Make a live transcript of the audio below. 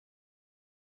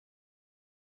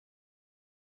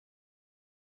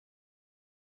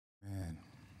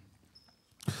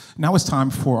Now it's time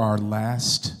for our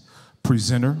last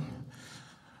presenter,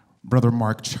 Brother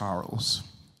Mark Charles.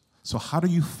 So how do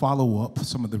you follow up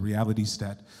some of the realities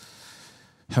that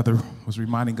Heather was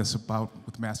reminding us about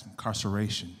with mass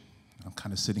incarceration? I'm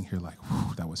kind of sitting here like,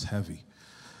 whew, that was heavy.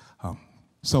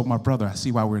 So my brother, I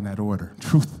see why we're in that order.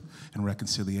 Truth and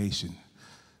reconciliation.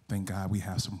 Thank God we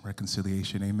have some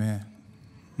reconciliation, amen.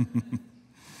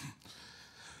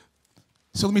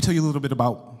 So let me tell you a little bit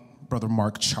about Brother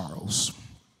Mark Charles.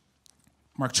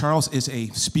 Mark Charles is a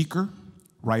speaker,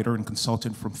 writer, and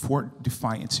consultant from Fort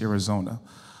Defiance, Arizona,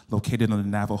 located on the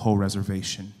Navajo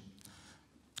Reservation.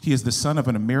 He is the son of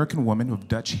an American woman of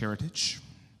Dutch heritage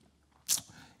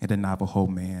and a Navajo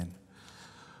man.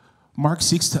 Mark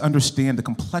seeks to understand the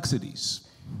complexities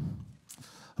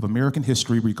of American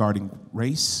history regarding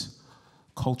race,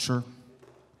 culture,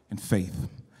 and faith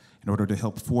in order to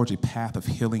help forge a path of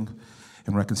healing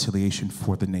and reconciliation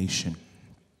for the nation.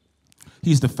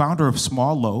 He's the founder of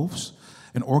Small Loaves,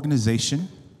 an organization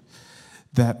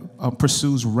that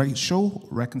pursues racial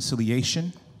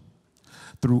reconciliation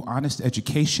through honest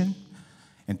education,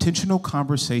 intentional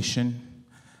conversation,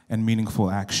 and meaningful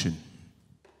action.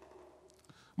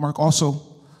 Mark also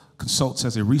consults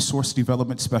as a resource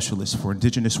development specialist for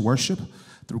indigenous worship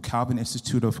through Calvin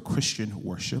Institute of Christian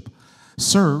Worship,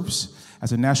 serves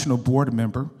as a national board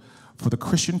member for the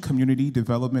Christian Community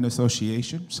Development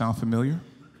Association, sound familiar?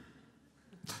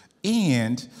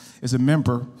 And is a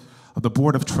member of the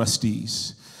Board of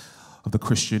Trustees of the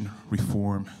Christian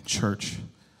Reformed Church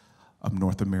of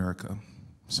North America.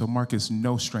 So Mark is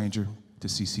no stranger to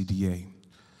CCDA.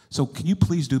 So can you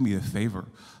please do me a favor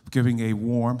of giving a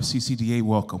warm CCDA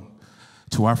welcome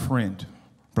to our friend,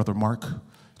 Brother Mark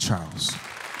Charles.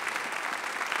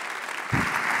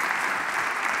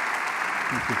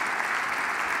 Thank you.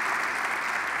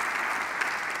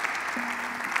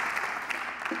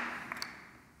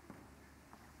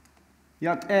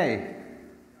 Yat A.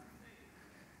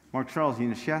 Mark Charles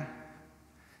Unisha.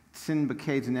 Sin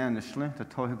Bakadana Nishlim, the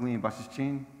Tohigli and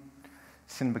Bashichin.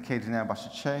 Sin Bakadana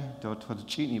Bashiche, do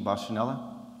Todachini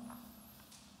Bashanella.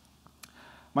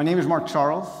 My name is Mark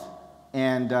Charles,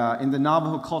 and in the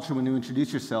Navajo culture, when you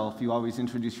introduce yourself, you always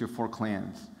introduce your 4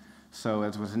 clans. So,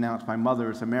 as was announced, my mother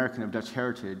is American of Dutch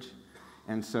heritage,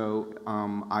 and so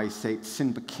I say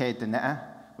Sin Bakadana,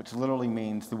 which literally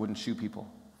means the wooden shoe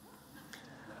people.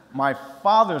 My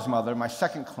father's mother, my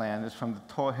 2nd clan, is from the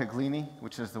Tohiglini,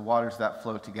 which is the waters that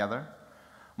flow together.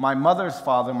 My mother's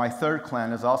father, my 3rd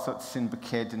clan, is also Sin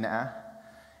Bakadana.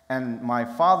 And my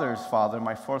father's father,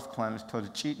 my 4th clan, is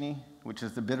Todachitni, which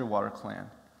is the Bitterwater clan,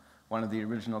 one of the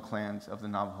original clans of the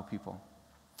Navajo people.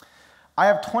 I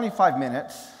have 25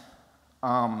 minutes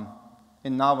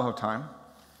in Navajo time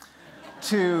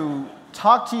to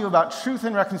talk to you about truth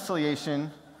and reconciliation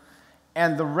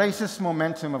and the racist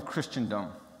momentum of Christendom.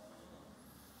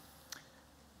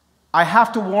 I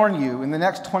have to warn you, in the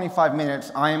next 25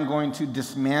 minutes, I am going to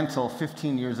dismantle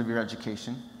 15 years of your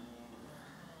education.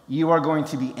 You are going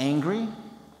to be angry.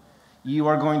 You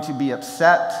are going to be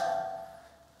upset.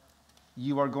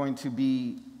 You are going to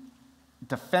be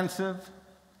defensive.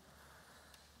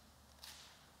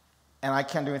 And I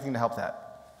can't do anything to help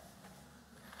that.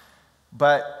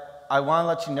 But I want to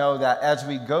let you know that as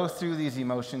we go through these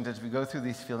emotions, as we go through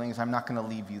these feelings, I'm not going to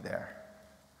leave you there.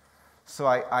 So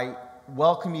I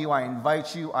welcome you, I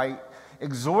invite you, I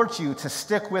exhort you to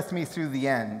stick with me through the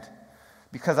end,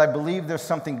 because I believe there's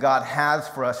something God has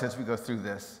for us as we go through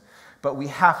this. But we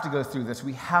have to go through this.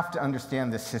 We have to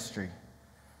understand this history.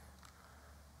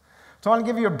 So I want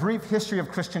to give you a brief history of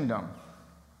Christendom.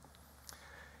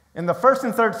 In the 1st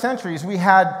and 3rd centuries, we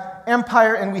had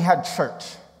empire and we had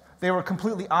church. They were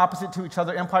completely opposite to each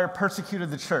other. Empire persecuted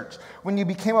the church. When you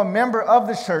became a member of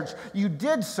the church, you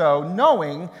did so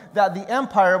knowing that the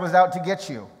empire was out to get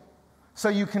you. So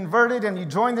you converted and you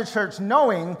joined the church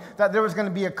knowing that there was going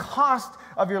to be a cost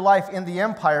of your life in the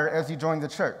empire as you joined the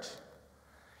church.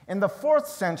 In the 4th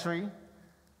century,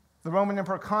 the Roman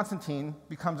Emperor Constantine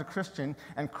becomes a Christian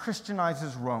and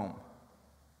Christianizes Rome.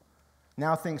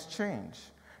 Now things change.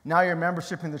 Now your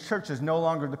membership in the church is no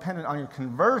longer dependent on your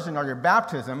conversion or your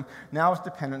baptism. Now it's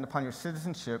dependent upon your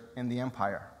citizenship in the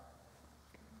empire.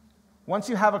 Once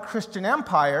you have a Christian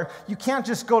empire, you can't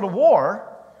just go to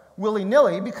war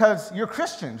willy-nilly because you're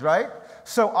Christians, right?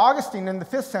 So Augustine in the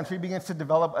 5th century begins to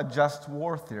develop a just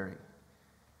war theory.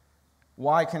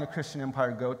 Why can a Christian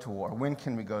empire go to war? When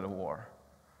can we go to war?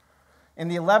 In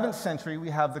the 11th century,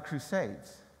 we have the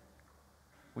Crusades,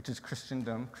 which is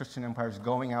Christendom, Christian empires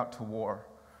going out to war.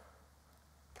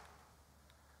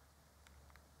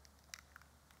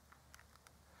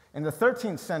 In the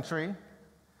 13th century,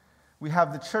 we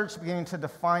have the church beginning to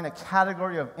define a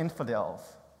category of infidels,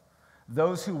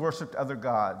 those who worshiped other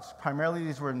gods. Primarily,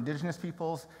 these were indigenous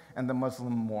peoples and the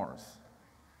Muslim Moors.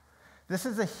 This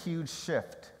is a huge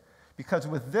shift, because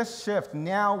with this shift,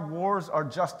 now wars are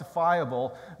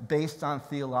justifiable based on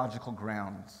theological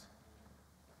grounds.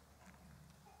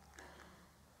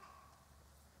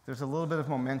 There's a little bit of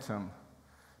momentum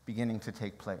beginning to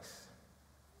take place.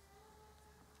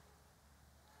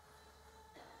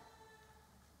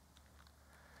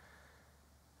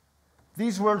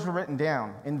 These words were written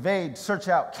down: invade, search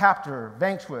out, capture,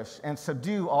 vanquish, and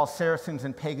subdue all Saracens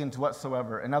and pagans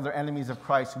whatsoever, and other enemies of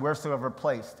Christ wheresoever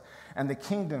placed, and the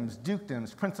kingdoms,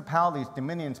 dukedoms, principalities,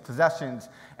 dominions, possessions,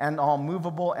 and all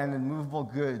movable and immovable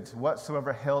goods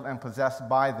whatsoever held and possessed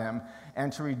by them,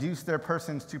 and to reduce their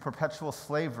persons to perpetual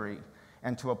slavery,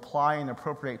 and to apply and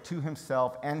appropriate to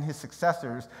himself and his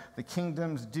successors the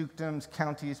kingdoms, dukedoms,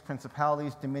 counties,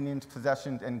 principalities, dominions,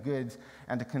 possessions, and goods,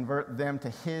 and to convert them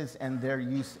to his and their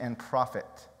use and profit.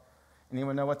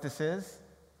 Anyone know what this is?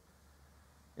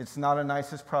 It's not a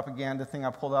nicest propaganda thing I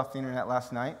pulled off the internet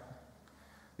last night.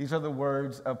 These are the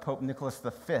words of Pope Nicholas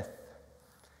V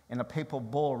in a papal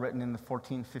bull written in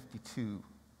 1452.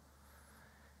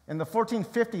 In the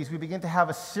 1450s, we begin to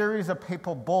have a series of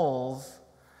papal bulls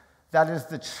that is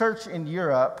the church in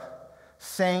Europe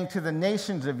saying to the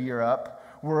nations of Europe,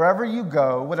 wherever you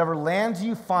go, whatever lands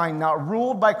you find not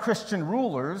ruled by Christian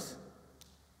rulers,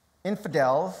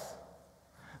 infidels,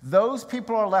 those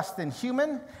people are less than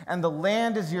human, and the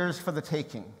land is yours for the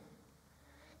taking.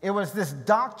 It was this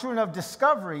doctrine of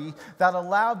discovery that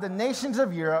allowed the nations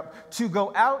of Europe to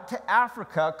go out to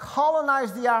Africa,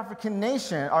 colonize the African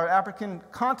nation, or African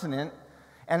continent,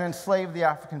 and enslave the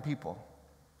African people.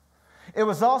 It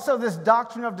was also this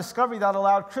doctrine of discovery that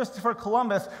allowed Christopher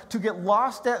Columbus to get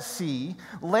lost at sea,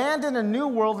 land in a new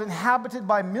world inhabited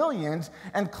by millions,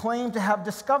 and claim to have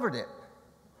discovered it,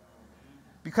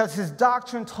 because his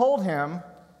doctrine told him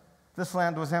this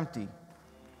land was empty.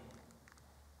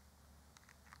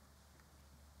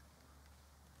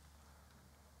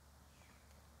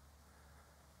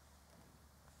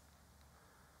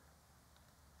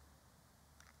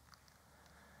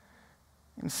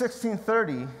 In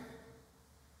 1630,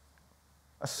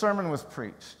 a sermon was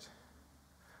preached.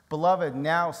 Beloved,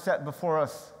 now set before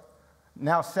us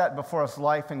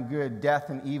life and good, death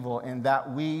and evil, in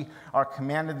that we are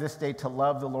commanded this day to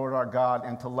love the Lord our God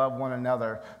and to love one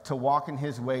another, to walk in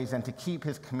his ways and to keep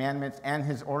his commandments and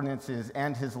his ordinances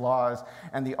and his laws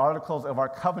and the articles of our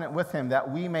covenant with him, that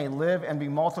we may live and be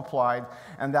multiplied,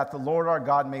 and that the Lord our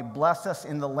God may bless us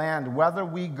in the land, whether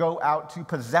we go out to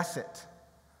possess it.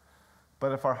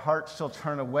 But if our hearts shall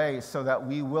turn away, so that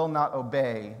we will not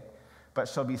obey, but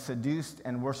shall be seduced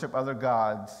and worship other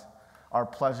gods, our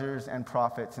pleasures and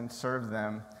profits, and serve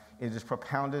them, it is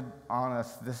propounded on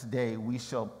us this day, we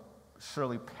shall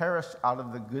surely perish out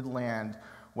of the good land,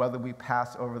 whether we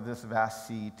pass over this vast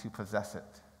sea to possess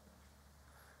it.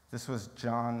 This was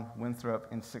John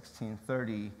Winthrop in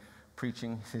 1630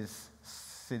 preaching his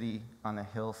City on a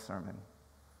Hill sermon.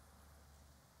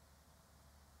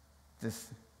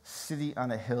 This city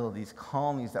on a hill, these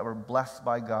colonies that were blessed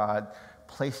by God,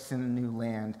 placed in a new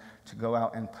land to go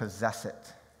out and possess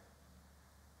it.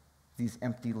 These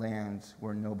empty lands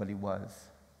where nobody was.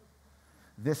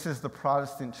 This is the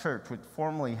Protestant church, which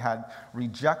formerly had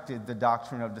rejected the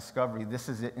doctrine of discovery. This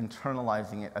is it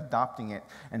internalizing it, adopting it,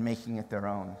 and making it their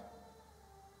own.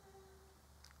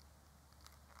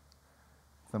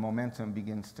 The momentum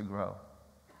begins to grow.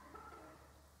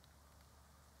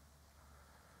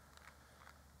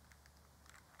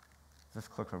 This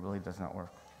clicker really does not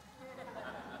work.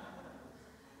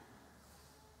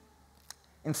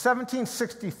 In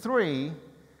 1763,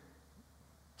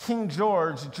 King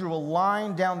George drew a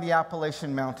line down the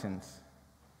Appalachian Mountains.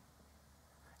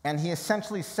 And he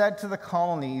essentially said to the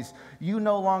colonies, you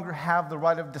no longer have the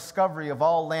right of discovery of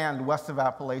all land west of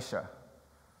Appalachia.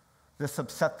 This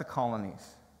upset the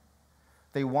colonies.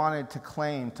 They wanted to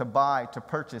claim, to buy, to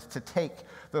purchase, to take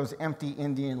those empty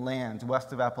Indian lands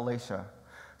west of Appalachia.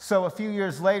 So a few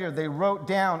years later, they wrote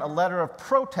down a letter of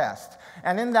protest.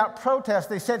 And in that protest,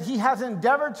 they said, he has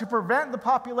endeavored to prevent the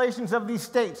populations of these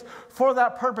states for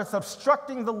that purpose,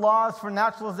 obstructing the laws for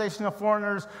naturalization of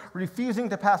foreigners, refusing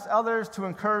to pass others to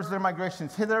encourage their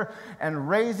migrations hither, and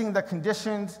raising the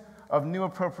conditions of new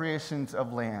appropriations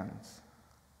of lands.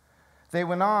 They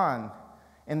went on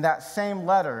in that same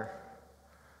letter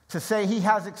to say he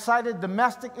has excited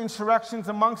domestic insurrections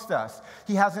amongst us.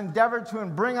 He has endeavored to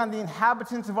bring on the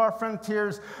inhabitants of our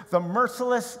frontiers the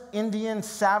merciless Indian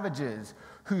savages,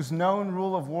 whose known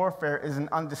rule of warfare is an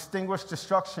undistinguished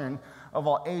destruction of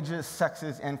all ages,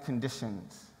 sexes, and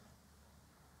conditions.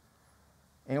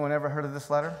 Anyone ever heard of this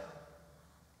letter?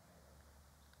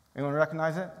 Anyone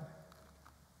recognize it?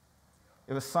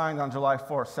 It was signed on July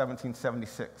 4th,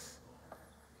 1776.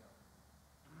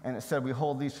 And it said, "We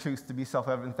hold these truths to be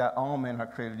self-evident that all men are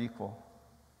created equal,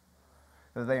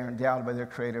 that they are endowed by their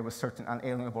Creator with certain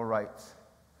unalienable rights.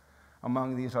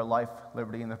 Among these are life,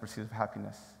 liberty, and the pursuit of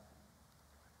happiness."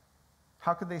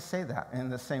 How could they say that and in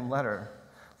the same letter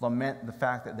lament the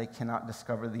fact that they cannot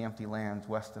discover the empty lands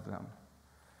west of them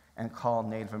and call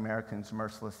Native Americans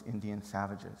merciless Indian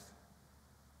savages?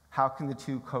 How can the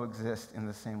two coexist in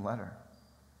the same letter?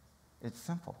 It's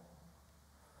simple.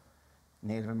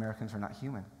 Native Americans are not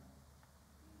human.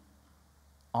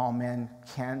 All men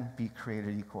can be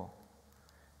created equal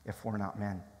if we're not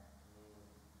men.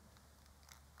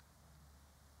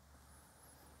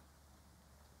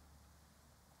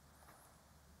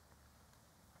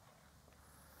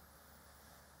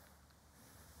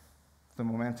 The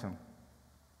momentum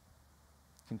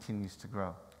continues to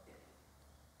grow.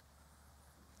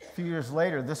 A few years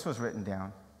later, this was written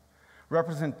down.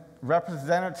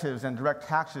 Representatives and direct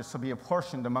taxes shall be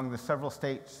apportioned among the several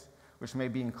states which may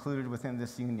be included within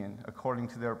this union, according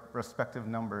to their respective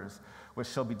numbers, which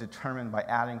shall be determined by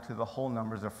adding to the whole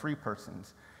numbers of free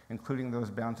persons, including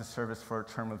those bound to service for a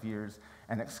term of years,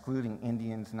 and excluding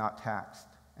Indians not taxed,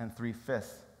 and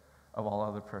 3/5 of all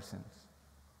other persons.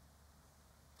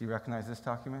 Do you recognize this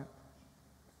document?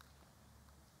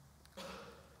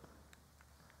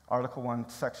 Article 1,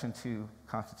 Section 2,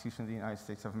 Constitution of the United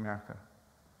States of America.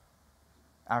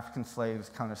 African slaves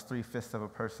count as 3/5 of a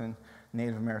person.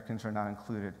 Native Americans are not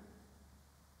included.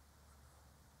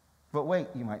 But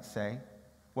wait, you might say,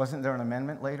 wasn't there an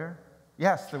amendment later?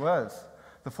 Yes, there was,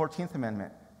 the 14th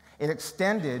Amendment. It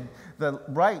extended the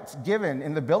rights given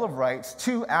in the Bill of Rights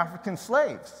to African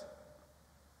slaves.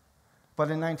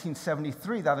 But in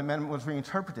 1973, that amendment was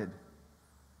reinterpreted.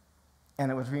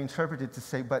 And it was reinterpreted to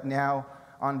say, but now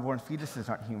unborn fetuses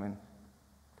aren't human,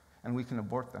 and we can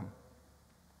abort them.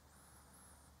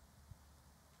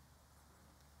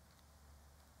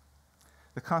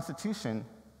 The Constitution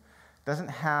doesn't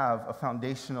have a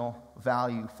foundational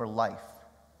value for life.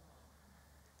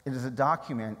 It is a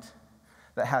document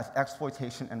that has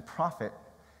exploitation and profit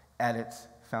at its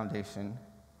foundation,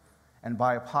 and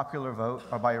by a popular vote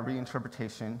or by a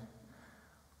reinterpretation,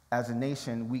 as a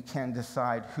nation, we can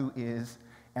decide who is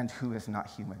and who is not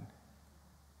human.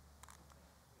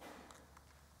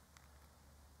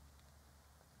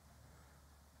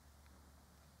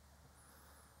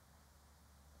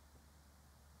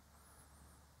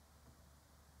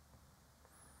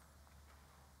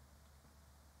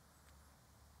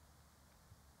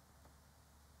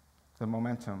 The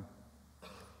momentum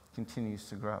continues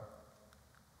to grow.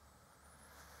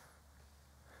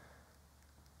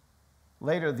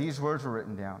 Later, these words were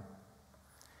written down.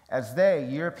 As they,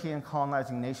 European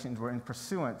colonizing nations, were in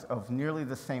pursuance of nearly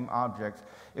the same object,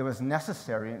 it was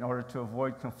necessary, in order to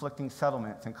avoid conflicting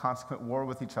settlements and consequent war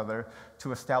with each other,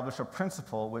 to establish a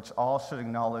principle which all should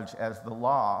acknowledge as the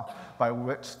law, by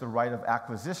which the right of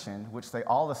acquisition, which they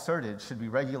all asserted, should be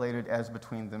regulated as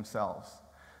between themselves.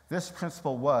 This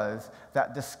principle was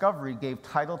that discovery gave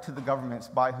title to the governments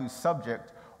by whose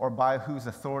subject or by whose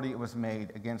authority it was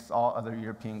made against all other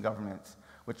European governments,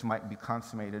 which might be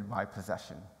consummated by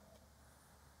possession.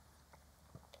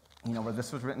 You know where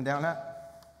this was written down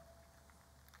at?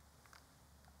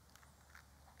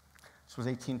 This was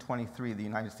 1823, the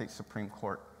United States Supreme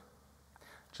Court.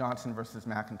 Johnson versus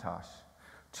McIntosh.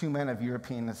 Two men of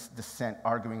European descent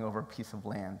arguing over a piece of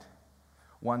land.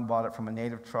 One bought it from a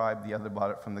native tribe, the other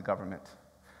bought it from the government.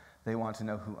 They wanted to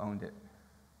know who owned it.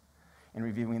 In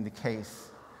reviewing the case,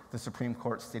 the Supreme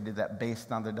Court stated that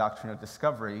based on the doctrine of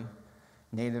discovery,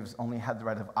 natives only had the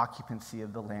right of occupancy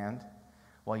of the land,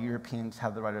 while Europeans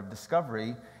had the right of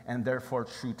discovery and therefore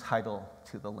true title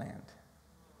to the land.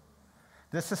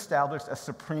 This established a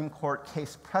Supreme Court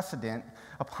case precedent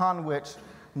upon which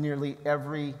nearly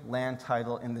every land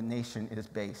title in the nation is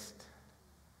based.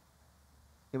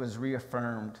 It was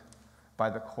reaffirmed by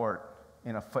the court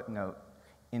in a footnote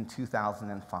in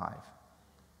 2005.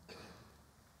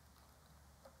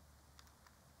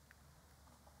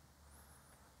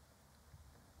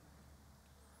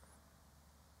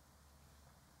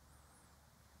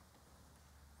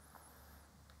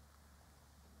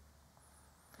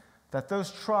 That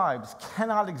those tribes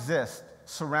cannot exist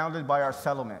surrounded by our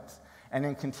settlements and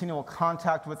in continual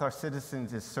contact with our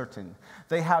citizens is certain.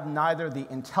 They have neither the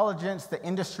intelligence, the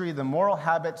industry, the moral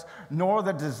habits, nor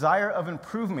the desire of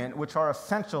improvement which are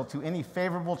essential to any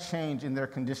favorable change in their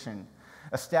condition,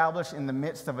 established in the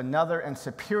midst of another and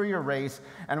superior race,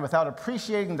 and without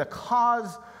appreciating the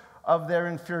cause of their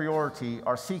inferiority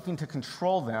are seeking to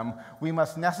control them, we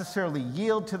must necessarily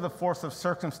yield to the force of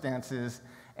circumstances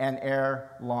and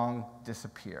ere long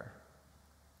disappear.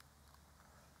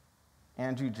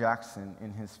 Andrew Jackson,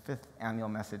 in his 5th annual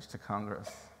message to Congress,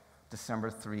 December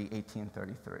 3,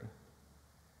 1833.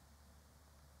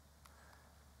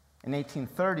 In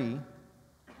 1830,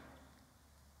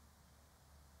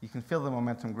 you can feel the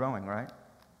momentum growing, right?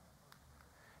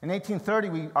 In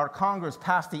 1830, our Congress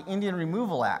passed the Indian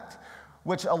Removal Act,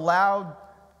 which allowed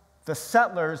the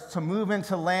settlers to move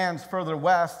into lands further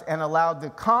west and allowed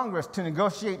the Congress to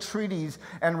negotiate treaties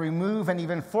and remove and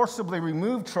even forcibly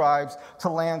remove tribes to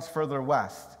lands further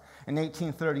west. In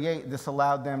 1838, this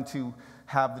allowed them to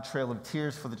have the Trail of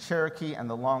Tears for the Cherokee and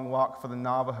the Long Walk for the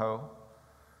Navajo.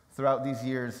 Throughout these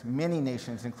years, many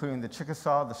nations, including the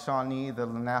Chickasaw, the Shawnee, the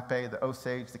Lenape, the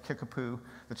Osage, the Kickapoo,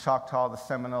 the Choctaw, the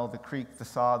Seminole, the Creek, the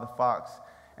Saw, the Fox,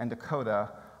 and Dakota,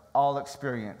 all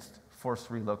experienced forced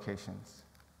relocations.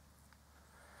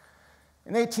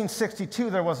 In 1862,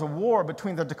 there was a war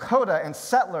between the Dakota and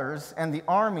settlers and the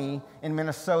Army in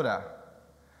Minnesota.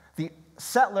 The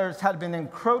settlers had been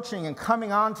encroaching and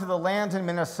coming onto the land in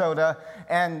Minnesota,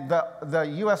 and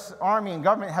the U.S. Army and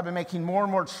government had been making more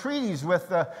and more treaties with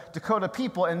the Dakota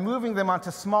people and moving them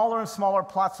onto smaller and smaller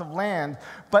plots of land,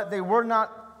 but they were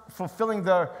not fulfilling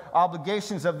the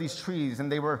obligations of these treaties,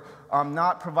 and they were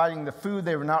not providing the food,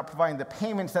 they were not providing the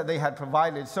payments that they had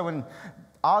provided. So in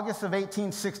August of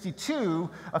 1862,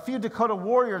 a few Dakota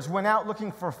warriors went out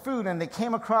looking for food, and they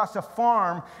came across a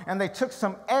farm, and they took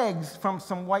some eggs from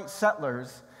some white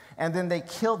settlers, and then they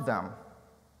killed them.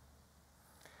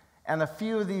 And a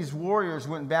few of these warriors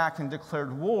went back and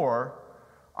declared war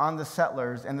on the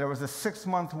settlers, and there was a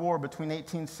 6-month war between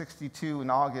 1862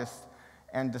 in August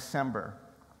and December.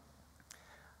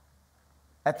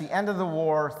 At the end of the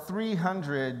war,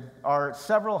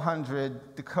 several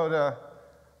hundred Dakota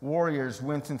warriors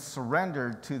went and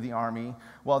surrendered to the Army,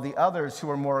 while the others, who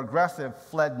were more aggressive,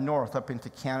 fled north up into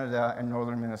Canada and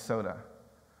northern Minnesota.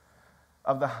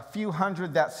 Of the few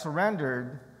hundred that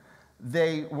surrendered,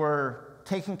 they were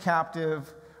taken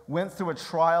captive, went through a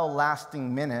trial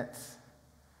lasting minutes,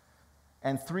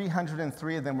 and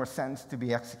 303 of them were sentenced to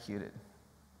be executed.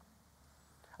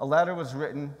 A letter was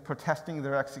written protesting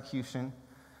their execution,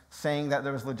 saying that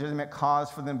there was legitimate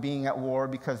cause for them being at war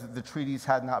because the treaties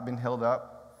had not been held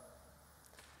up.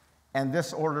 And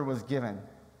this order was given.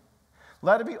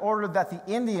 Let it be ordered that the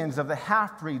Indians of the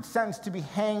half-breed sentenced to be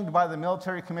hanged by the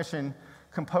military commission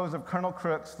composed of Colonel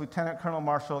Crooks, Lieutenant Colonel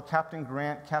Marshall, Captain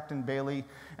Grant, Captain Bailey,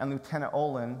 and Lieutenant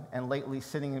Olin, and lately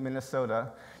sitting in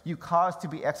Minnesota, you caused to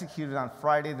be executed on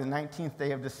Friday, the 19th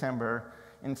day of December,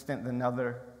 instant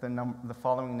the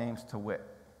following names to wit.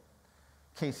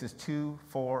 Cases 2,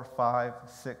 4, 5,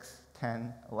 6,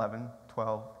 10, 11,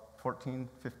 12, 14,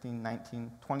 15,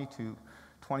 19, 22,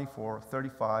 24,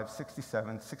 35,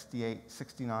 67, 68,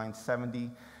 69,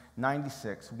 70,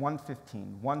 96,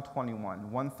 115,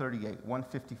 121, 138,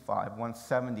 155,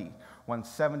 170,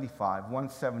 175,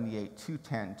 178,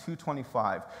 210,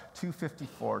 225,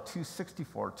 254,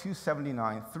 264,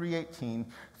 279, 318,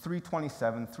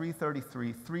 327,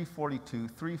 333, 342,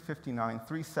 359,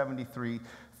 373,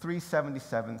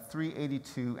 377,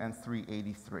 382, and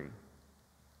 383.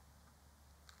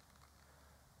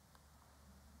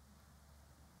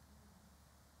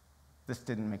 This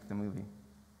didn't make the movie.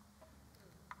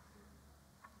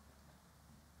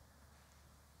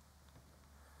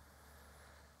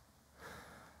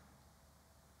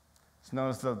 It's known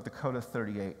as the Dakota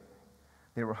 38.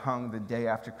 They were hung the day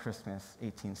after Christmas,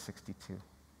 1862.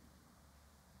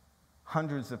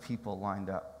 Hundreds of people lined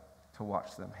up to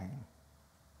watch them hang.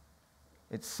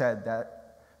 It's said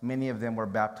that many of them were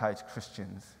baptized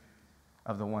Christians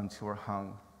of the ones who were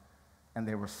hung, and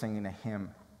they were singing a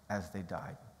hymn as they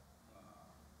died.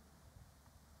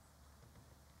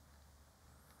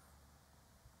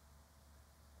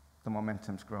 The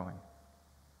momentum's growing.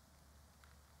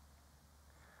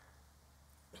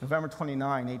 November 29,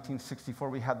 1864,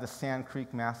 we had the Sand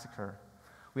Creek Massacre.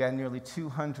 We had nearly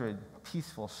 200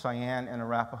 peaceful Cheyenne and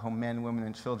Arapaho men, women,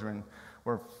 and children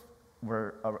were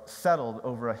settled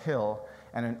over a hill,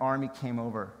 and an army came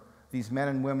over. These men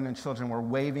and women and children were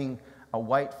waving a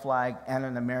white flag and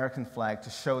an American flag to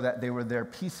show that they were there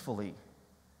peacefully,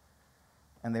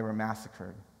 and they were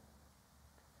massacred.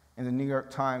 In the New York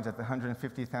Times, at the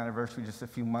 150th anniversary just a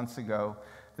few months ago,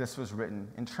 this was written.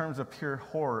 In terms of pure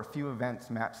horror, few events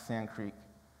matched Sand Creek.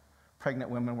 Pregnant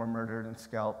women were murdered and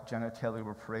scalped, genitalia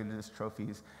were paraded as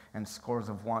trophies, and scores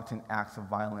of wanton acts of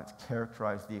violence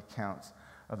characterized the accounts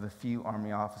of the few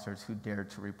Army officers who dared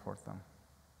to report them.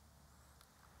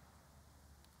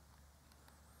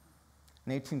 In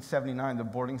In 1879, the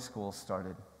boarding schools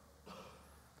started.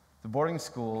 The boarding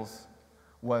schools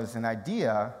was an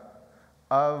idea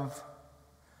of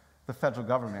the federal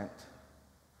government,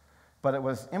 but it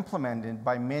was implemented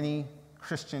by many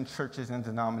Christian churches and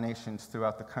denominations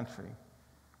throughout the country,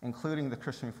 including the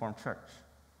Christian Reformed Church.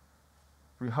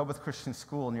 Rehoboth Christian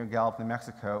School near Gallup, New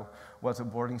Mexico, was a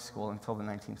boarding school until the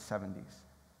 1970s.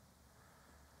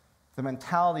 The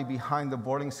mentality behind the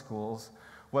boarding schools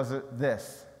was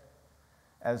this,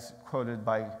 as quoted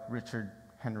by Richard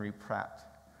Henry Pratt.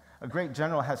 A great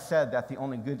general has said that the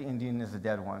only good Indian is a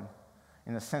dead one.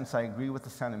 In a sense, I agree with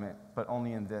the sentiment, but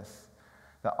only in this,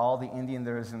 that all the Indian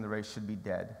there is in the race should be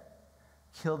dead.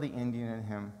 Kill the Indian in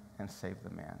him and save the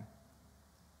man.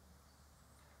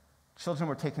 Children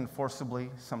were taken forcibly,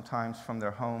 sometimes from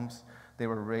their homes. They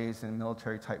were raised in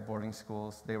military-type boarding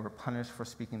schools. They were punished for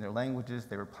speaking their languages.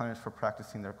 They were punished for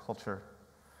practicing their culture.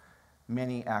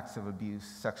 Many acts of abuse,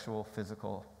 sexual,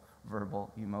 physical,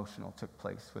 verbal, emotional, took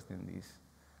place within these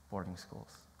boarding schools.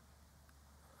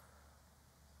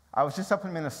 I was just up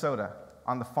in Minnesota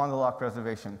on the Fond du Lac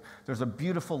Reservation. There's a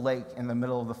beautiful lake in the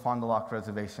middle of the Fond du Lac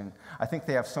Reservation. I think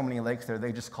they have so many lakes there,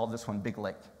 they just called this one Big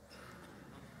Lake.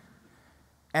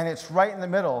 And it's right in the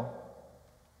middle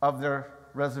of their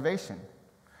reservation.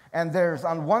 And there's,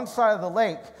 on one side of the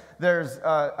lake, there's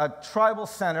a tribal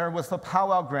center with the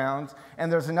powwow grounds,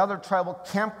 and there's another tribal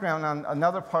campground on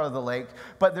another part of the lake,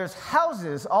 but there's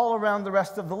houses all around the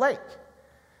rest of the lake.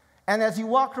 And as you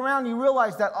walk around, you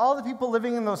realize that all the people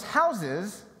living in those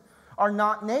houses are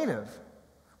not native,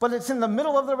 but it's in the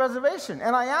middle of the reservation.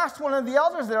 And I asked one of the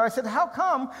elders there, I said, how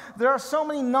come there are so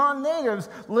many non-natives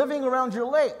living around your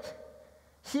lake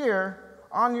here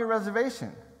on your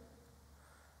reservation?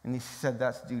 And he said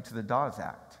that's due to the Dawes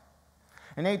Act.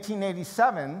 In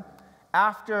 1887,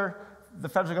 after the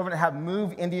federal government had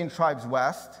moved Indian tribes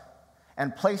west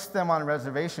and placed them on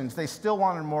reservations, they still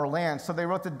wanted more land, so they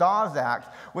wrote the Dawes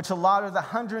Act, which allotted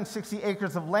 160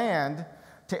 acres of land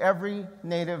to every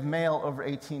native male over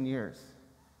 18 years.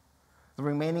 The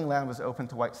remaining land was open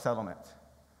to white settlement.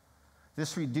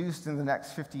 This reduced in the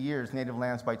next 50 years native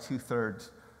lands by 2/3,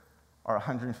 or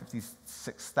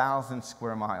 156,000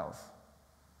 square miles.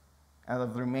 And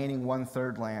of the remaining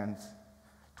 1/3 lands,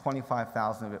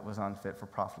 25,000 of it was unfit for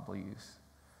profitable use,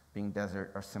 being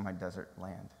desert or semi-desert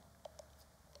land.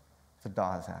 The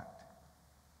Dawes Act.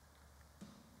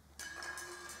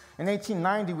 In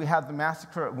 1890, we had the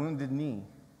massacre at Wounded Knee.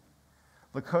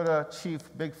 Lakota Chief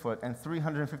Bigfoot and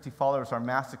 350 followers are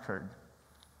massacred.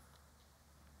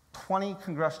 20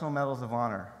 Congressional Medals of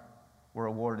Honor were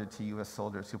awarded to U.S.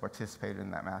 soldiers who participated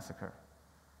in that massacre.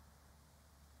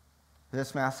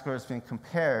 This massacre has been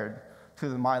compared to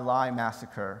the My Lai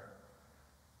massacre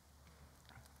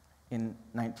in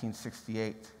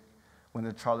 1968, when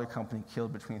the Charlie Company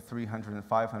killed between 300 and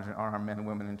 500 unarmed men,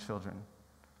 women, and children.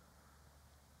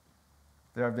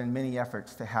 There have been many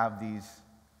efforts to have these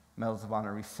Medals of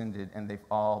Honor rescinded, and they've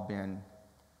all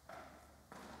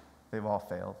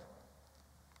failed.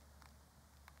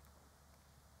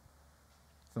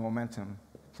 The momentum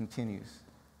continues.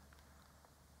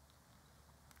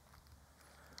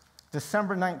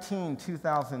 December 19,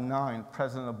 2009,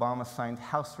 President Obama signed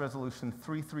House Resolution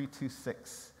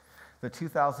 3326, the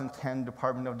 2010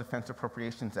 Department of Defense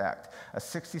Appropriations Act, a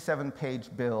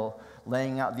 67-page bill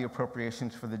laying out the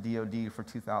appropriations for the DoD for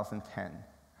 2010.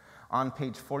 On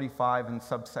page 45 in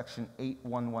subsection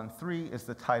 8113 is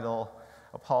the title,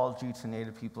 Apology to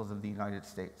Native Peoples of the United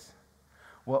States.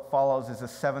 What follows is a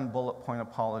 7-bullet-point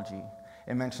apology.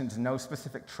 It mentions no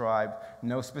specific tribe,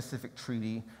 no specific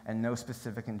treaty, and no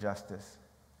specific injustice.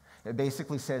 It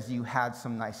basically says you had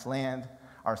some nice land,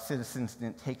 our citizens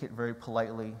didn't take it very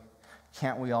politely,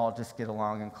 can't we all just get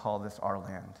along and call this our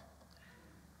land?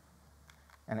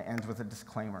 And it ends with a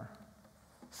disclaimer,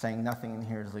 saying nothing in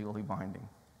here is legally binding.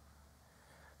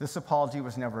 This apology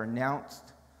was never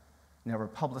announced, never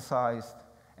publicized,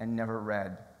 and never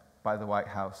read by the White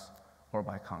House or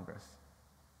by Congress.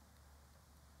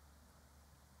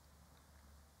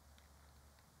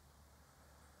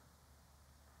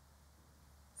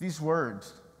 These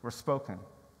words were spoken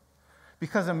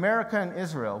because America and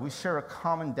Israel, we share a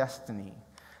common destiny,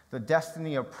 the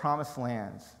destiny of promised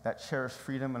lands that cherish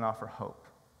freedom and offer hope.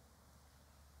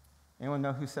 Anyone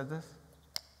know who said this?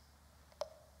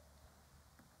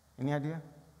 Any idea?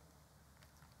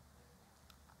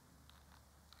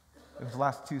 It was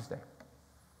last Tuesday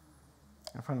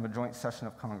in front of a joint session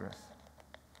of Congress.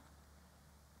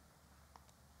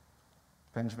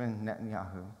 Benjamin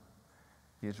Netanyahu,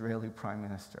 the Israeli Prime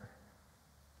Minister,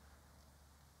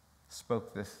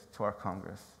 spoke this to our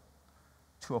Congress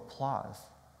to applause.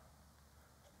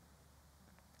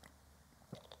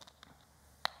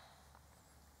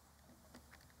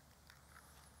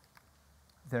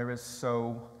 There is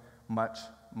so much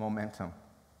momentum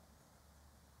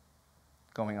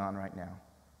going on right now.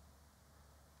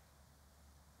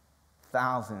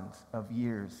 Thousands of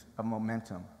years of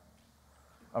momentum,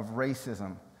 of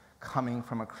racism coming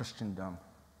from a Christendom,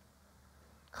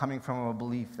 coming from a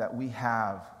belief that we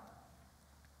have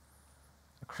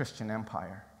a Christian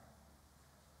empire,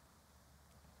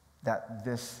 that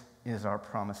this is our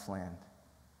promised land.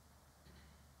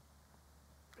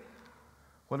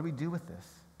 What do we do with this?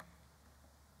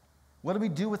 What do we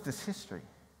do with this history?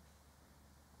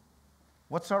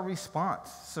 What's our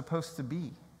response supposed to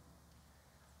be?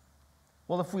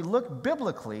 Well, if we look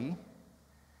biblically,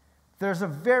 there's a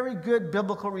very good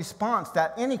biblical response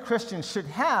that any Christian should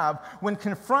have when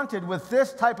confronted with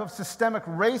this type of systemic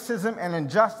racism and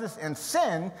injustice and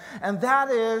sin, and that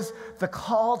is the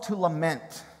call to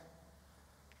lament.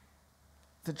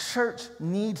 The church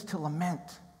needs to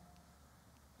lament.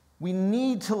 We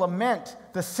need to lament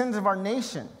the sins of our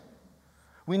nation.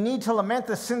 We need to lament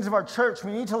the sins of our church.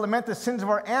 We need to lament the sins of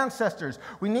our ancestors.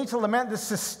 We need to lament the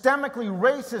systemically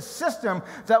racist system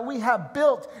that we have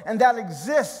built and that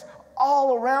exists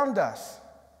all around us.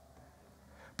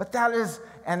 But that is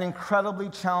an incredibly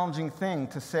challenging thing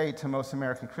to say to most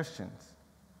American Christians.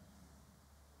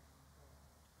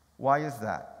 Why is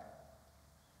that?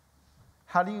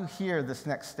 How do you hear this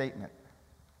next statement?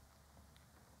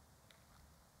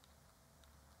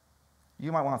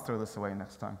 You might want to throw this away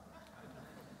next time.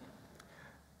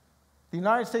 The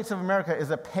United States of America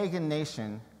is a pagan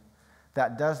nation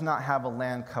that does not have a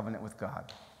land covenant with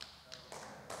God.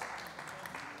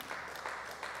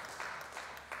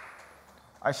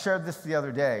 I shared this the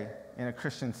other day in a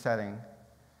Christian setting,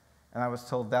 and I was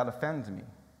told that offends me.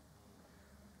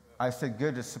 I said,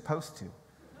 good, it's supposed to.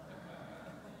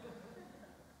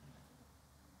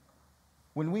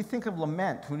 When we think of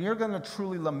lament, when you're going to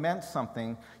truly lament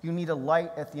something, you need a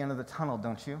light at the end of the tunnel,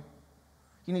 don't you?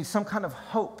 You need some kind of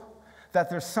hope that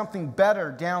there's something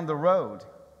better down the road.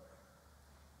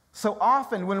 So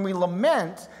often when we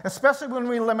lament, especially when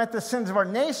we lament the sins of our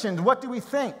nations, what do we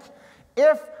think?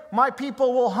 If my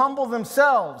people will humble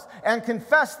themselves and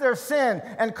confess their sin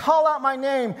and call out my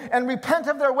name and repent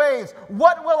of their ways,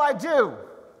 what will I do?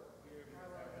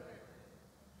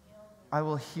 I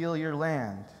will heal your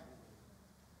land.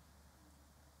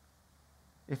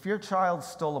 If your child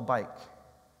stole a bike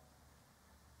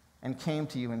and came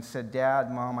to you and said,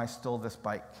 Dad, Mom, I stole this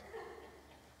bike,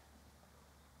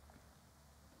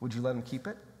 would you let him keep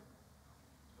it?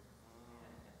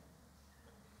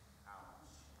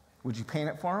 Would you paint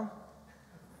it for him?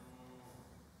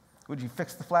 Would you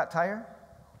fix the flat tire?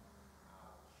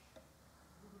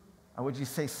 Or would you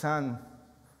say, son,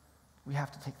 we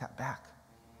have to take that back?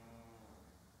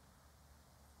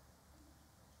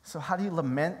 So how do you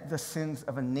lament the sins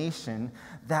of a nation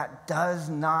that does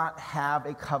not have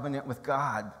a covenant with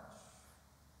God?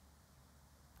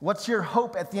 What's your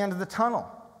hope at the end of the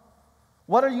tunnel?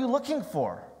 What are you looking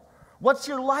for? What's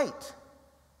your light?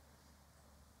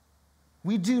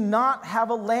 We do not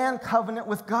have a land covenant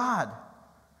with God.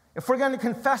 If we're going to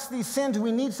confess these sins,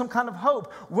 we need some kind of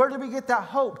hope. Where do we get that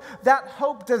hope? That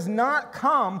hope does not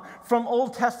come from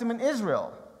Old Testament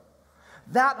Israel.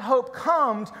 That hope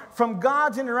comes from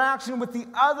God's interaction with the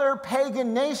other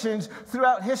pagan nations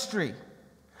throughout history.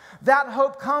 That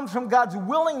hope comes from God's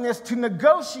willingness to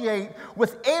negotiate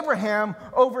with Abraham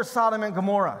over Sodom and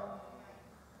Gomorrah.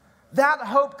 That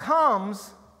hope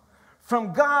comes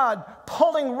from God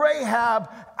pulling Rahab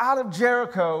out of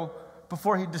Jericho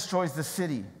before he destroys the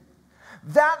city.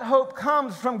 That hope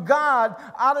comes from God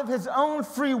out of his own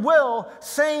free will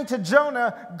saying to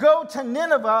Jonah, go to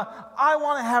Nineveh, I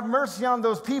want to have mercy on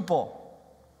those people.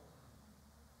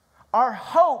 Our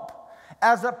hope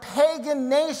as a pagan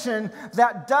nation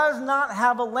that does not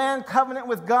have a land covenant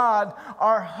with God,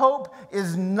 our hope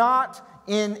is not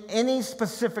in any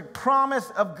specific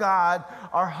promise of God.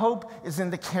 Our hope is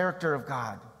in the character of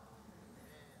God.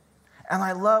 And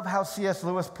I love how C.S.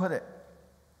 Lewis put it.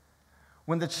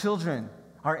 When the children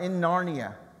are in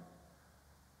Narnia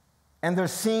and they're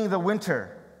seeing the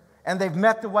winter and they've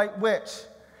met the White Witch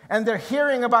and they're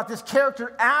hearing about this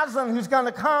character Aslan who's going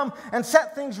to come and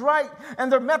set things right,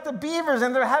 and they've met the beavers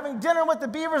and they're having dinner with the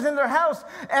beavers in their house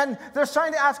and they're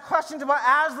starting to ask questions about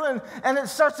Aslan, and it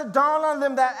starts to dawn on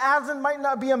them that Aslan might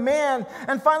not be a man,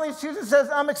 and finally Susan says,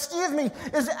 excuse me,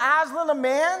 is Aslan a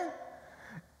man?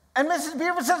 And Mrs.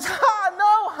 Beaver says,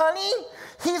 no, honey,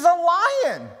 he's a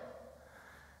lion.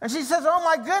 And she says, oh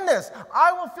my goodness,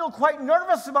 I will feel quite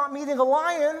nervous about meeting a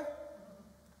lion.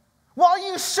 Well,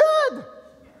 you should.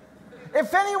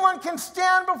 If anyone can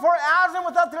stand before Aslan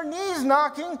without their knees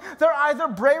knocking, they're either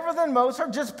braver than most or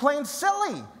just plain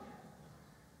silly.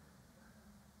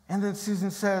 And then Susan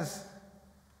says,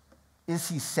 is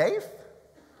he safe?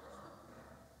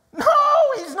 No,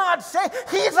 he's not safe.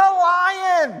 He's a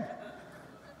lion.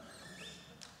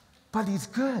 But he's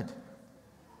good.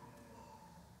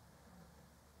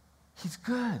 He's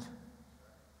good.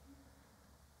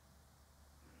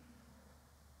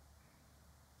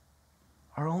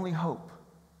 Our only hope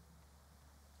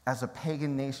as a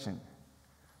pagan nation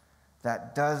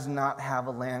that does not have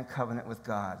a land covenant with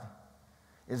God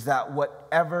is that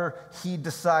whatever he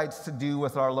decides to do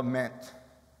with our lament,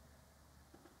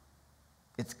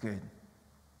 it's good.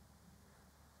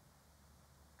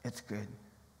 It's good.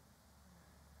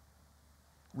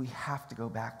 We have to go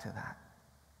back to that.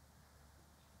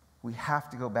 We have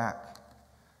to go back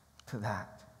to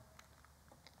that.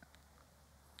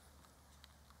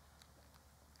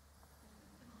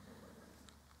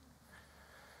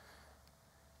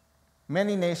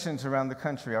 Many nations around the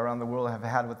country, around the world, have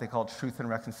had what they call Truth and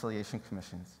Reconciliation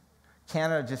Commissions.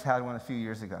 Canada just had one a few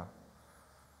years ago,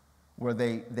 where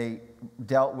they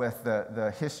dealt with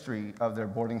the history of their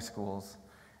boarding schools.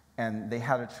 And they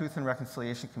had a Truth and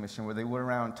Reconciliation Commission where they went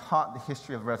around and taught the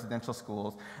history of residential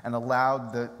schools and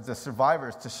allowed the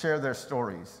survivors to share their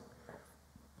stories.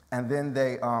 And then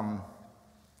they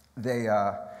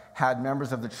had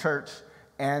members of the church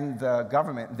and the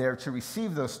government there to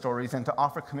receive those stories and to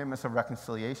offer commitments of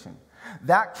reconciliation.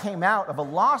 That came out of a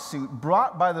lawsuit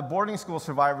brought by the boarding school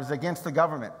survivors against the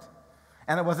government.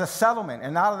 And it was a settlement,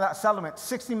 and out of that settlement,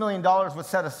 $60 million was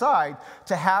set aside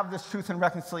to have this Truth and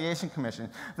Reconciliation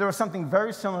Commission. There was something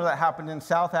very similar that happened in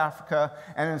South Africa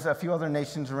and in a few other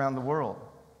nations around the world.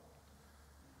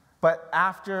 But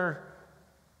after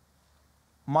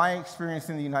my experience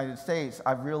in the United States,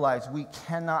 I've realized we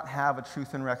cannot have a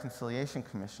Truth and Reconciliation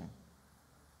Commission.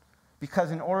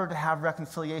 Because in order to have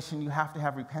reconciliation, you have to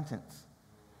have repentance.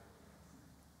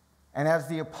 And as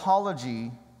the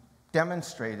apology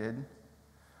demonstrated,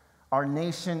 our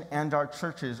nation and our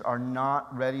churches are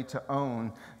not ready to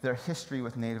own their history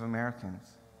with Native Americans.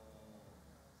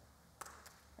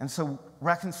 And so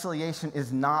reconciliation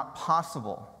is not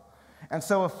possible. And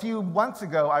so a few months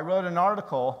ago, I wrote an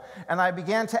article, and I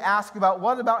began to ask about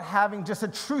what about having just a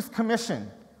truth commission?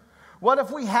 What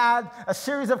if we had a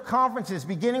series of conferences,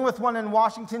 beginning with one in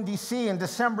Washington, D.C. in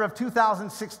December of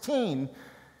 2016,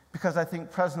 because I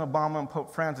think President Obama and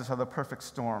Pope Francis are the perfect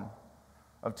storm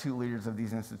of two leaders of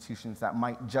these institutions that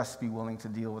might just be willing to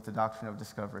deal with the doctrine of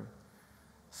discovery.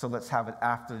 So let's have it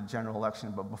after the general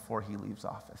election, but before he leaves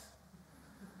office.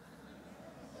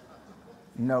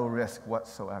 No risk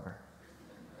whatsoever.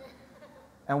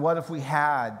 And what if we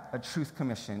had a truth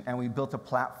commission and we built a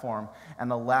platform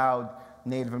and allowed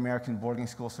Native American boarding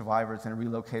school survivors and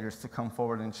relocators to come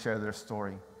forward and share their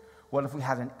story? What if we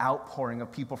had an outpouring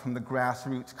of people from the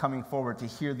grassroots coming forward to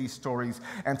hear these stories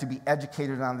and to be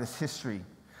educated on this history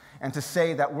and to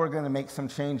say that we're going to make some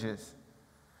changes?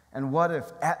 And what if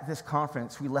at this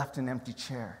conference we left an empty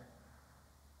chair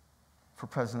for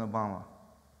President Obama,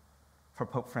 for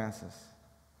Pope Francis,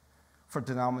 for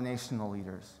denominational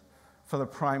leaders, for the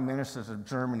prime ministers of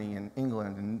Germany and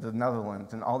England and the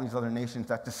Netherlands and all these other nations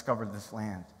that discovered this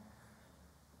land?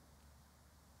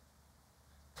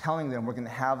 Telling them we're going to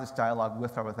have this dialogue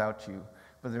with or without you,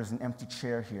 but there's an empty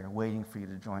chair here waiting for you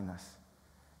to join us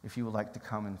if you would like to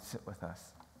come and sit with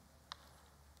us.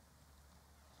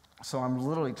 So I'm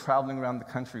literally traveling around the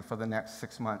country for the next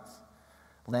 6 months,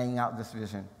 laying out this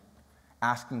vision,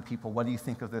 asking people, what do you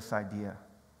think of this idea?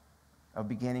 Of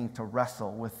beginning to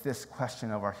wrestle with this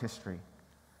question of our history.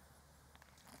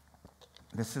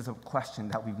 This is a question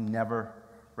that we've never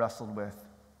wrestled with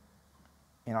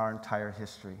in our entire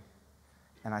history.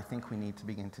 And I think we need to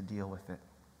begin to deal with it.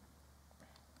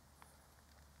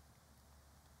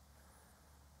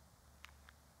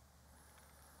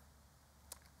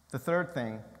 The third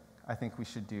thing I think we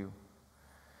should do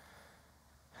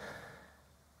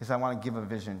is I want to give a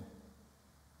vision.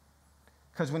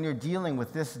 Because when you're dealing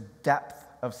with this depth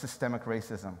of systemic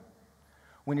racism,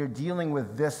 when you're dealing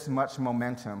with this much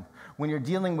momentum, when you're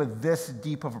dealing with this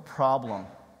deep of a problem,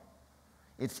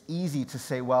 it's easy to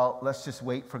say, well, let's just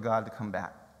wait for God to come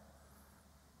back.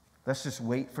 Let's just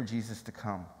wait for Jesus to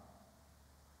come.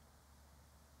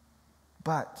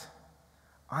 But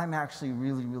I'm actually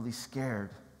really, really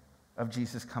scared of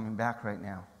Jesus coming back right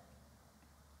now.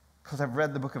 Because I've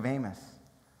read the book of Amos.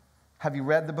 Have you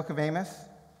read the book of Amos?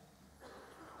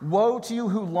 Woe to you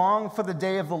who long for the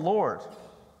day of the Lord.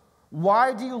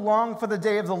 Why do you long for the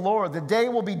day of the Lord? The day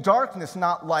will be darkness,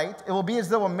 not light. It will be as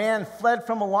though a man fled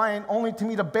from a lion only to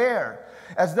meet a bear,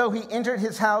 as though he entered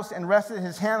his house and rested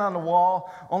his hand on the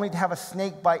wall only to have a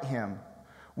snake bite him.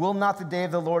 Will not the day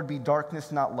of the Lord be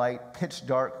darkness, not light, pitch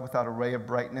dark without a ray of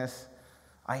brightness?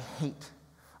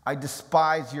 I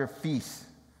despise your feasts.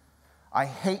 I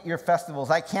hate your festivals.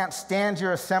 I can't stand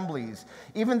your assemblies.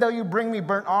 Even though you bring me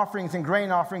burnt offerings and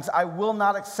grain offerings, I will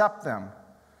not accept them.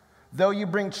 Though you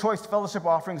bring choice fellowship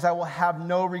offerings, I will have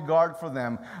no regard for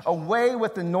them. Away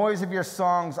with the noise of your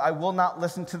songs. I will not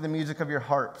listen to the music of your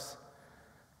harps.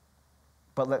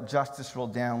 But let justice roll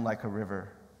down like a river,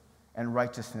 and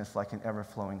righteousness like an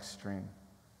ever-flowing stream.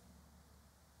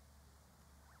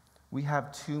 We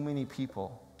have too many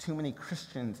people, too many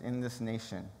Christians in this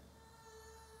nation,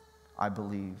 I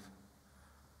believe,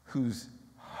 whose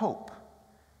hope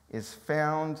is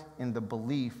found in the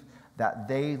belief that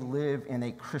they live in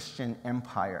a Christian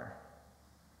empire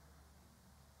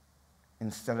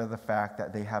instead of the fact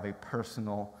that they have a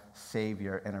personal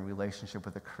Savior and a relationship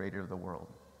with the Creator of the world.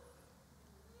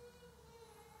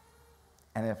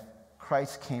 And if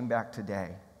Christ came back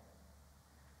today,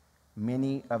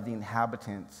 many of the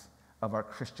inhabitants of our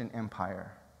Christian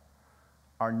empire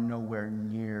are nowhere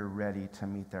near ready to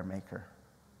meet their Maker.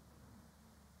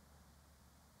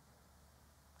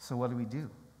 So what do we do?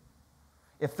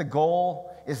 If the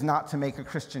goal is not to make a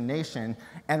Christian nation,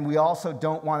 and we also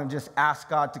don't want to just ask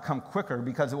God to come quicker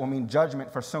because it will mean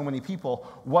judgment for so many people,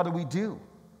 what do?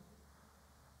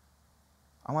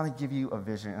 I want to give you a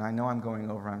vision, and I know I'm going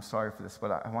over, I'm sorry for this,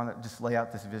 but I want to just lay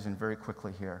out this vision very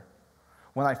quickly here.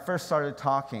 When I first started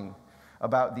talking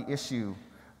about the issue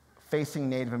facing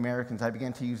Native Americans, I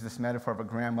began to use this metaphor of a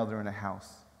grandmother in a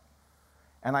house.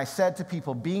 And I said to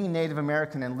people, being Native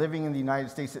American and living in the United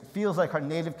States, it feels like our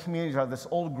Native communities are this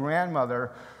old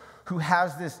grandmother who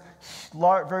has this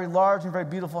very large and very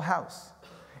beautiful house.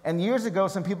 And years ago,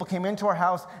 some people came into our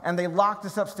house and they locked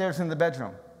us upstairs in the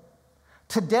bedroom.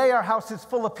 Today, our house is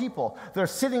full of people. They're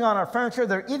sitting on our furniture,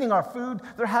 they're eating our food,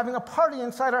 they're having a party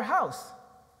inside our house.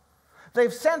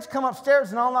 They've since come upstairs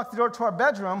and unlocked the door to our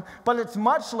bedroom, but it's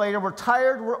much later, we're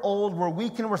tired, we're old, we're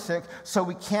weak, and we're sick, so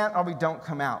we can't or we don't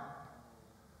come out.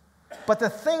 But the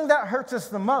thing that hurts us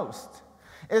the most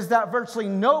is that virtually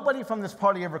nobody from this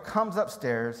party ever comes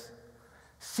upstairs,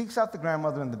 seeks out the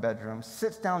grandmother in the bedroom,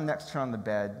 sits down next to her on the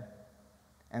bed,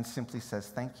 and simply says,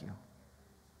 "Thank you.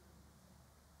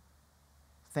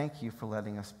 Thank you for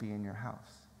letting us be in your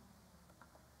house."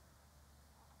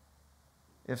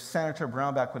 If Senator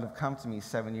Brownback would have come to me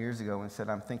 7 years ago and said,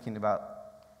 "I'm thinking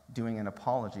about doing an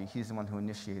apology," he's the one who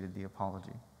initiated the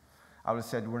apology, I would have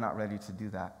said, "We're not ready to do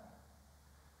that.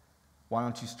 Why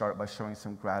don't you start by showing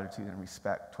some gratitude and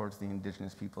respect towards the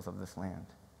indigenous peoples of this land?"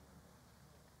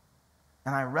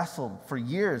 And I wrestled for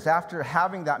years after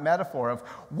having that metaphor of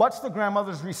what's the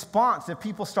grandmother's response if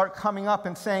people start coming up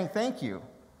and saying thank you?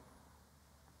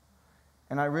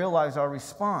 And I realized our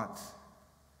response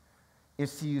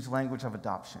is to use language of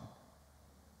adoption.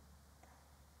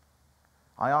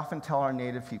 I often tell our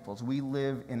Native peoples, we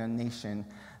live in a nation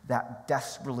that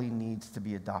desperately needs to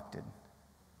be adopted.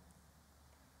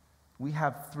 We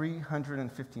have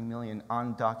 350 million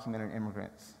undocumented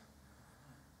immigrants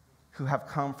who have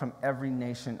come from every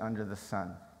nation under the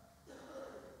sun.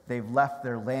 They've left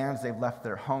their lands, they've left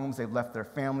their homes, they've left their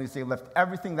families, they've left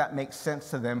everything that makes sense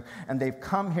to them, and they've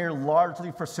come here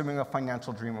largely pursuing a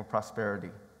financial dream of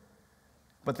prosperity.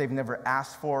 But they've never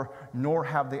asked for, nor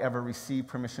have they ever received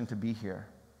permission to be here.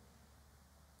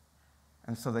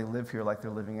 And so they live here like they're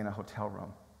living in a hotel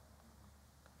room.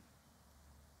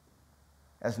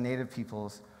 As Native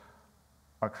peoples,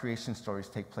 our creation stories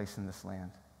take place in this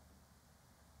land.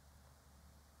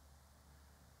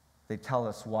 They tell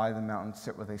us why the mountains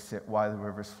sit where they sit, why the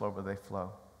rivers flow where they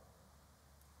flow.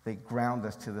 They ground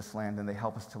us to this land, and they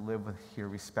help us to live here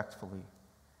respectfully.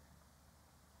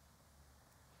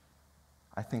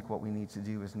 I think what we need to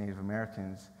do as Native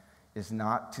Americans is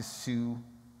not to sue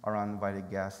our uninvited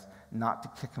guests, not to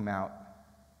kick them out,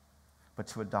 but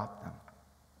to adopt them,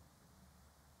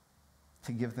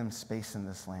 to give them space in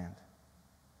this land,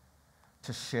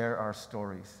 to share our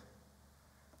stories,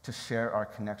 to share our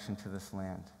connection to this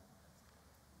land,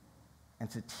 and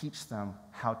to teach them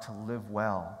how to live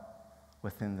well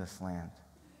within this land.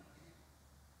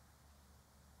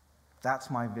 That's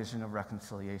my vision of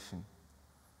reconciliation.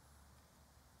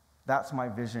 That's my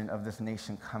vision of this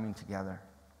nation coming together.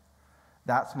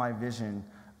 That's my vision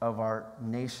of our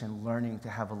nation learning to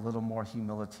have a little more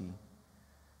humility,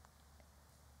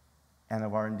 and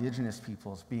of our indigenous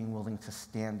peoples being willing to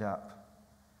stand up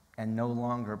and no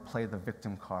longer play the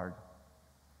victim card,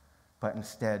 but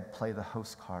instead play the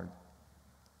host card,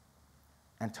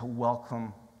 and to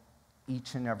welcome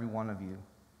each and every one of you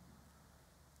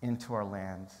into our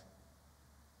lands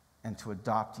and to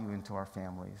adopt you into our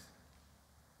families.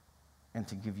 and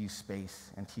to give you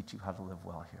space and teach you how to live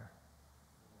well here.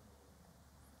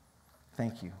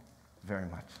 Thank you very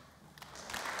much.